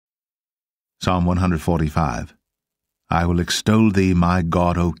Psalm 145. I will extol thee, my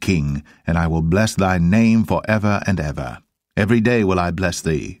God, O King, and I will bless thy name for ever and ever. Every day will I bless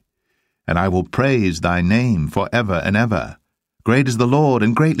thee, and I will praise thy name for ever and ever. Great is the Lord,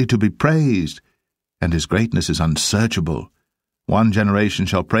 and greatly to be praised, and his greatness is unsearchable. One generation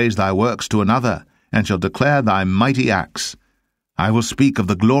shall praise thy works to another, and shall declare thy mighty acts. I will speak of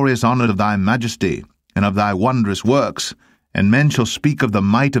the glorious honour of thy majesty, and of thy wondrous works, and men shall speak of the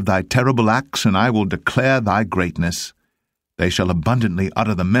might of thy terrible acts, and I will declare thy greatness. They shall abundantly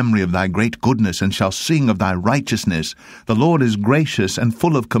utter the memory of thy great goodness, and shall sing of thy righteousness. The Lord is gracious and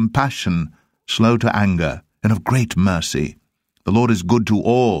full of compassion, slow to anger, and of great mercy. The Lord is good to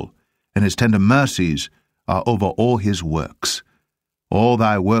all, and his tender mercies are over all his works. All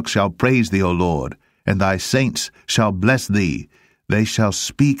thy works shall praise thee, O Lord, and thy saints shall bless thee. They shall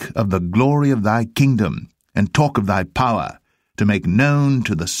speak of the glory of thy kingdom, and talk of thy power, to make known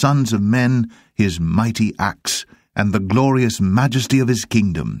to the sons of men his mighty acts, and the glorious majesty of his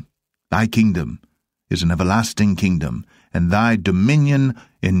kingdom. Thy kingdom is an everlasting kingdom, and thy dominion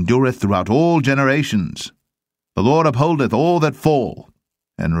endureth throughout all generations. The Lord upholdeth all that fall,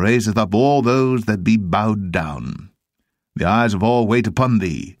 and raiseth up all those that be bowed down. The eyes of all wait upon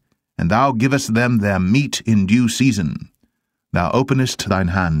thee, and thou givest them their meat in due season. Thou openest thine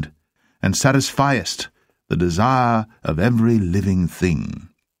hand, and satisfiest the desire of every living thing.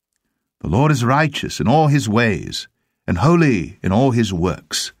 The Lord is righteous in all his ways, and holy in all his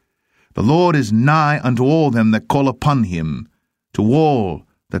works. The Lord is nigh unto all them that call upon him, to all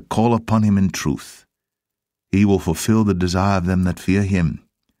that call upon him in truth. He will fulfill the desire of them that fear him.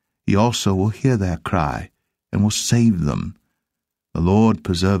 He also will hear their cry, and will save them. The Lord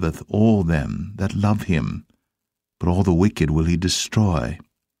preserveth all them that love him, but all the wicked will he destroy.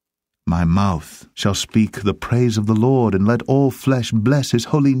 My mouth shall speak the praise of the Lord, and let all flesh bless his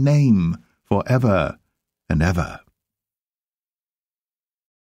holy name for ever and ever.